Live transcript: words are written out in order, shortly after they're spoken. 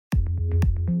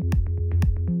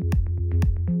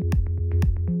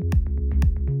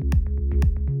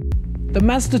The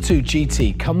Mazda2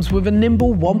 GT comes with a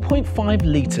nimble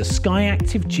 1.5-litre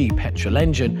Skyactiv G petrol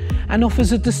engine and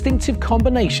offers a distinctive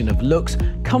combination of looks,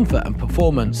 comfort and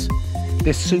performance.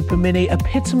 This Super Mini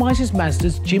epitomises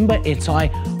Mazda's Jimba Itai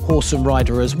horse and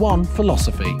rider as one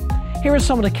philosophy. Here are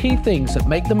some of the key things that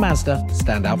make the Mazda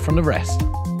stand out from the rest.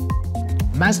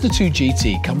 Mazda2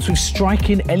 GT comes with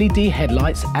striking LED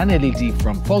headlights and LED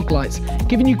front fog lights,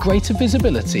 giving you greater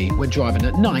visibility when driving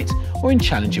at night or in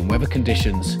challenging weather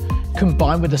conditions.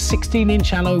 Combined with the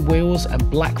 16-inch alloy wheels and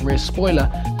black rear spoiler,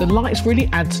 the lights really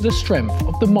add to the strength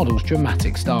of the model's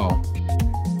dramatic style.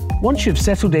 Once you've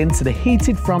settled into the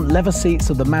heated front leather seats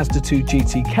of the Mazda2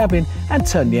 GT cabin and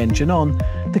turned the engine on,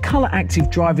 the Colour Active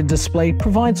driving display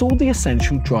provides all the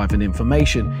essential driving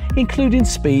information, including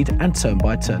speed and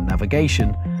turn-by-turn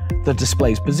navigation. The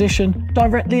display's position,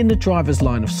 directly in the driver's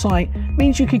line of sight,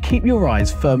 means you can keep your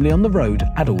eyes firmly on the road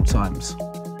at all times.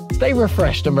 Stay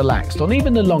refreshed and relaxed on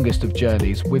even the longest of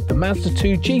journeys with the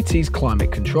Mazda2 GT's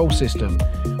climate control system.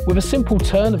 With a simple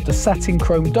turn of the satin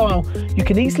chrome dial, you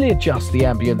can easily adjust the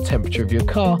ambient temperature of your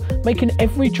car, making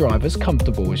every drive as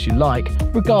comfortable as you like,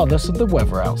 regardless of the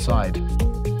weather outside.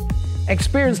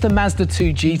 Experience the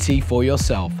Mazda2 GT for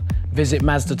yourself. Visit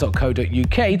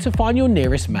Mazda.co.uk to find your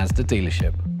nearest Mazda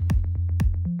dealership.